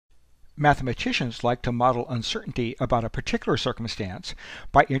Mathematicians like to model uncertainty about a particular circumstance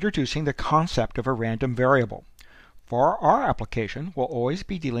by introducing the concept of a random variable. For our application, we'll always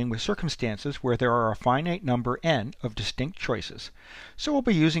be dealing with circumstances where there are a finite number n of distinct choices, so we'll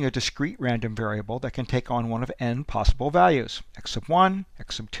be using a discrete random variable that can take on one of n possible values, x sub 1,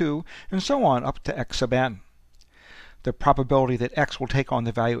 x sub 2, and so on up to x sub n. The probability that x will take on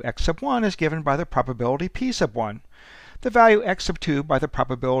the value x sub 1 is given by the probability p sub 1, the value x sub 2 by the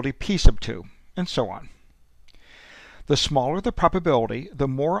probability p sub 2, and so on. The smaller the probability, the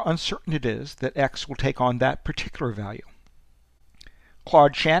more uncertain it is that x will take on that particular value.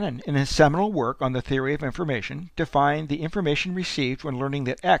 Claude Shannon, in his seminal work on the theory of information, defined the information received when learning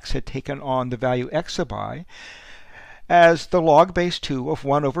that x had taken on the value x sub I as the log base 2 of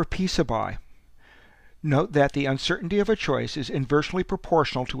 1 over p sub I. Note that the uncertainty of a choice is inversely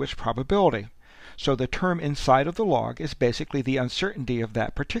proportional to its probability, so the term inside of the log is basically the uncertainty of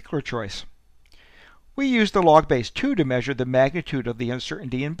that particular choice. We use the log base 2 to measure the magnitude of the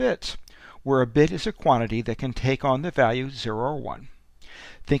uncertainty in bits, where a bit is a quantity that can take on the value 0 or 1.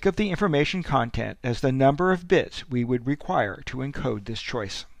 Think of the information content as the number of bits we would require to encode this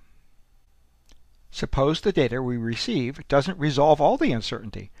choice. Suppose the data we receive doesn't resolve all the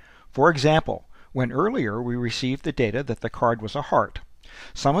uncertainty. For example, when earlier we received the data that the card was a heart.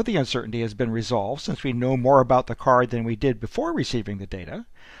 Some of the uncertainty has been resolved since we know more about the card than we did before receiving the data,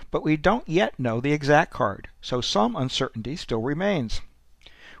 but we don't yet know the exact card, so some uncertainty still remains.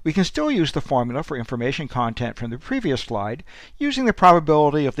 We can still use the formula for information content from the previous slide using the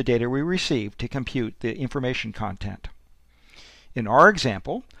probability of the data we received to compute the information content. In our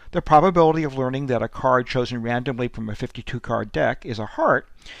example, the probability of learning that a card chosen randomly from a 52-card deck is a heart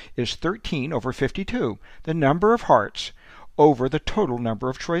is 13 over 52, the number of hearts, over the total number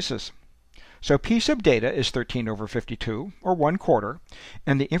of choices. So p sub data is 13 over 52, or 1/4,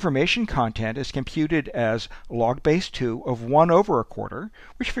 and the information content is computed as log base 2 of 1 over 1/4,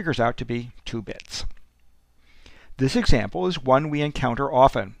 which figures out to be 2 bits. This example is one we encounter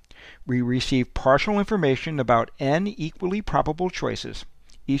often. We receive partial information about n equally probable choices,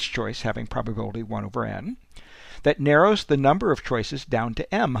 each choice having probability 1 over n, that narrows the number of choices down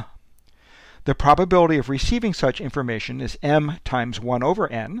to m. The probability of receiving such information is m times 1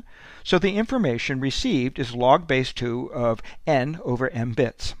 over n, so the information received is log base 2 of n over m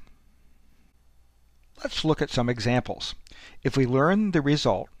bits. Let's look at some examples. If we learn the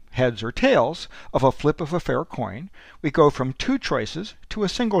result, heads or tails, of a flip of a fair coin, we go from 2 choices to a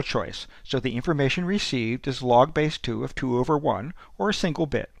single choice, so the information received is log base 2 of 2 over 1, or a single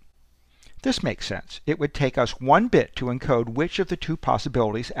bit. This makes sense. It would take us 1 bit to encode which of the 2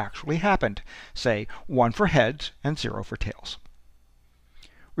 possibilities actually happened, say 1 for heads and 0 for tails.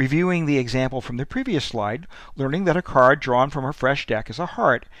 Reviewing the example from the previous slide, learning that a card drawn from a fresh deck is a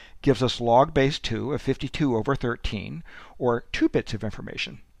heart gives us log base 2 of 52 over 13, or 2 bits of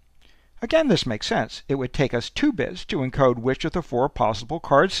information. Again, this makes sense. It would take us 2 bits to encode which of the 4 possible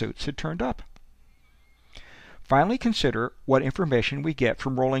card suits had turned up. Finally, consider what information we get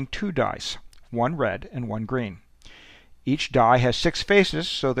from rolling 2 dice, 1 red and 1 green. Each die has 6 faces,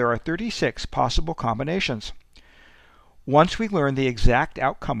 so there are 36 possible combinations. Once we learn the exact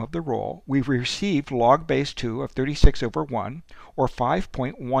outcome of the roll, we've received log base 2 of 36 over 1, or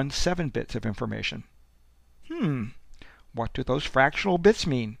 5.17 bits of information. What do those fractional bits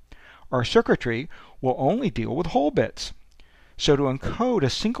mean? Our circuitry will only deal with whole bits. So to encode a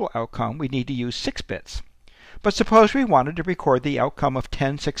single outcome, we need to use 6 bits. But suppose we wanted to record the outcome of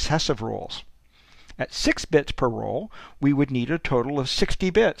 10 successive rolls. At 6 bits per roll, we would need a total of 60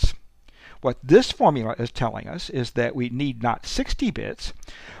 bits. What this formula is telling us is that we need not 60 bits,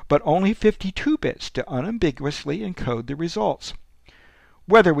 but only 52 bits to unambiguously encode the results.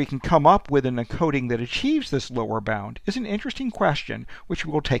 Whether we can come up with an encoding that achieves this lower bound is an interesting question which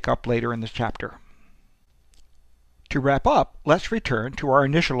we will take up later in this chapter. To wrap up, let's return to our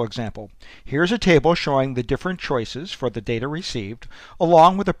initial example. Here's a table showing the different choices for the data received,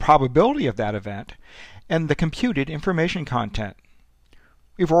 along with the probability of that event, and the computed information content.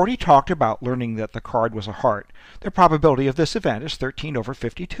 We've already talked about learning that the card was a heart. The probability of this event is 13 over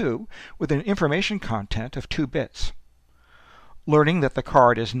 52, with an information content of 2 bits. Learning that the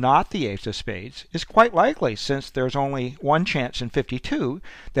card is not the ace of spades is quite likely, since there's only 1 chance in 52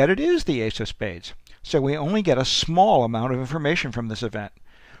 that it is the ace of spades. So we only get a small amount of information from this event,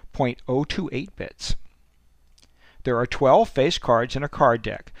 0.028 bits. There are 12 face cards in a card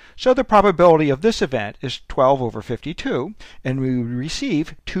deck, so the probability of this event is 12 over 52, and we would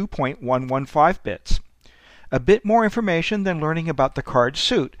receive 2.115 bits. A bit more information than learning about the card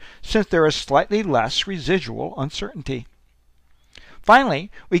suit, since there is slightly less residual uncertainty. Finally,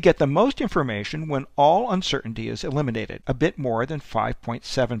 we get the most information when all uncertainty is eliminated, a bit more than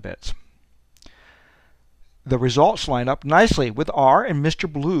 5.7 bits. The results line up nicely with our and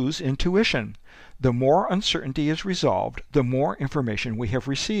Mr. Blue's intuition. The more uncertainty is resolved, the more information we have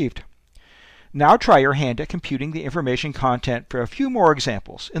received. Now try your hand at computing the information content for a few more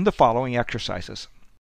examples in the following exercises.